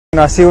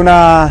Bueno, ha sido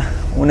una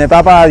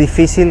etapa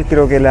difícil,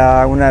 creo que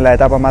una de las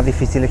etapas más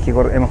difíciles que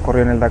hemos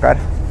corrido en el Dakar.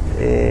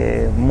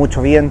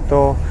 Mucho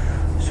viento,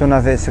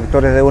 zonas de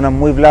sectores de dunas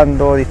muy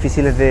blandos,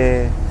 difíciles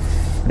de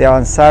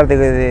avanzar,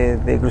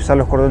 de cruzar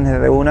los cordones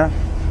de duna.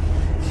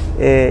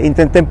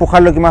 Intenté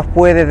empujar lo que más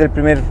pude desde el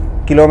primer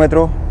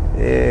kilómetro.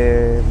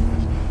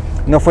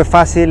 No fue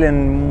fácil,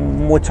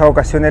 en muchas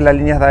ocasiones las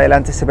líneas de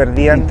adelante se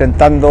perdían,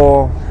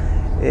 intentando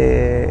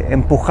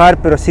empujar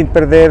pero sin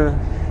perder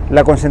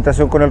la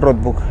concentración con el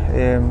roadbook.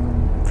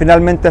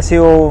 Finalmente ha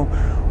sido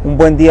un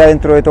buen día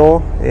dentro de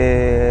todo,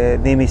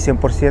 di mi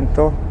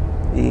 100%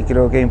 y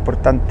creo que es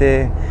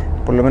importante,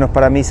 por lo menos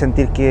para mí,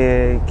 sentir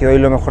que doy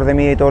lo mejor de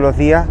mí todos los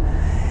días.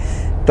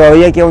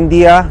 Todavía queda un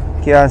día,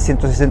 quedan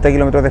 160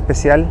 kilómetros de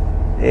especial.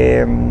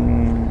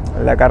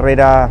 La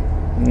carrera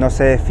no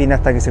se define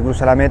hasta que se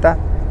cruza la meta,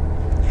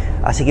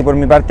 así que por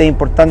mi parte es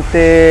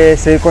importante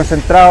seguir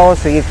concentrado,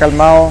 seguir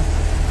calmado.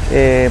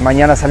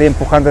 Mañana salir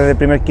empujando desde el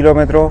primer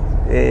kilómetro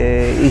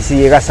y si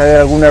llegase a haber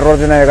algún error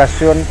de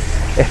navegación,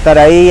 estar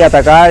ahí,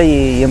 atacar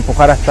y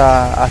empujar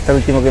hasta el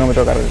último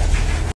kilómetro de carrera.